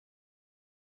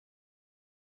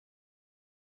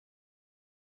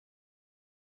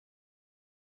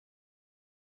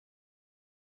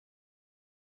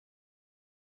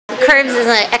Curves is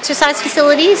an exercise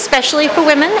facility especially for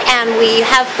women, and we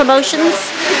have promotions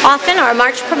often. Our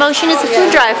March promotion is a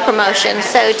food drive promotion.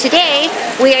 So today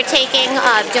we are taking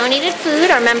donated food.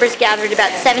 Our members gathered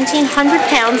about 1,700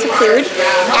 pounds of food,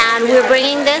 and we're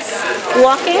bringing this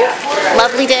walking.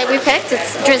 Lovely day we picked.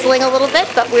 It's drizzling a little bit,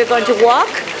 but we're going to walk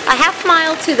a half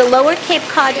mile to the Lower Cape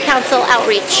Cod Council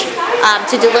outreach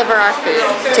to deliver our food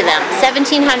to them.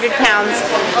 1,700 pounds,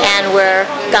 and we're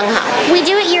gung-ho. We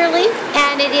do it yearly,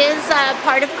 and it is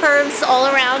part of Curves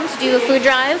all around to do a food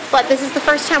drive, but this is the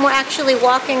first time we're actually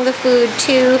walking the food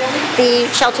to the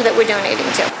shelter that we're donating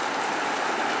to.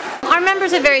 Our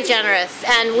members are very generous,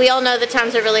 and we all know that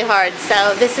times are really hard,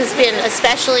 so this has been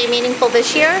especially meaningful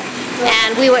this year,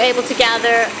 and we were able to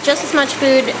gather just as much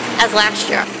food as last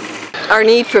year. Our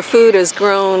need for food has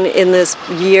grown in this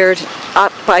year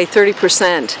up by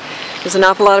 30%. There's an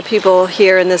awful lot of people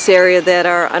here in this area that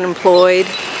are unemployed.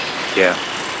 Yeah.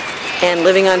 And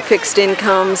living on fixed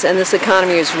incomes, and this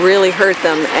economy has really hurt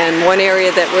them. And one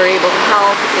area that we're able to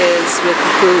help is with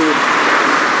the food.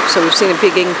 So we've seen a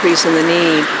big increase in the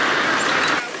need.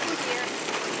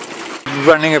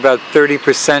 Running about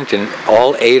 30% in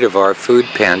all 8 of our food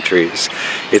pantries.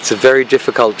 It's a very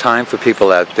difficult time for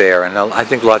people out there, and I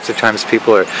think lots of times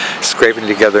people are scraping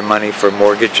together money for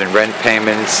mortgage and rent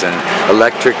payments and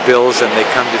electric bills, and they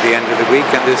come to the end of the week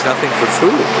and there's nothing for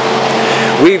food.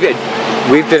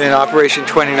 We've been in operation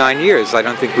 29 years. I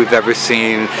don't think we've ever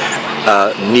seen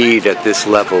need at this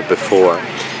level before.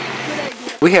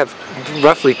 We have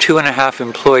roughly 2.5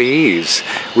 employees.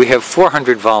 We have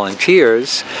 400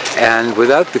 volunteers, and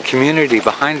without the community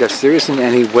behind us, there isn't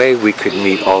any way we could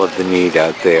meet all of the need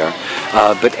out there.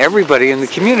 But everybody in the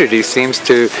community seems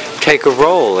to take a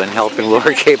role in helping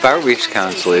Lower Cape Outreach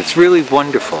Council. It's really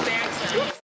wonderful.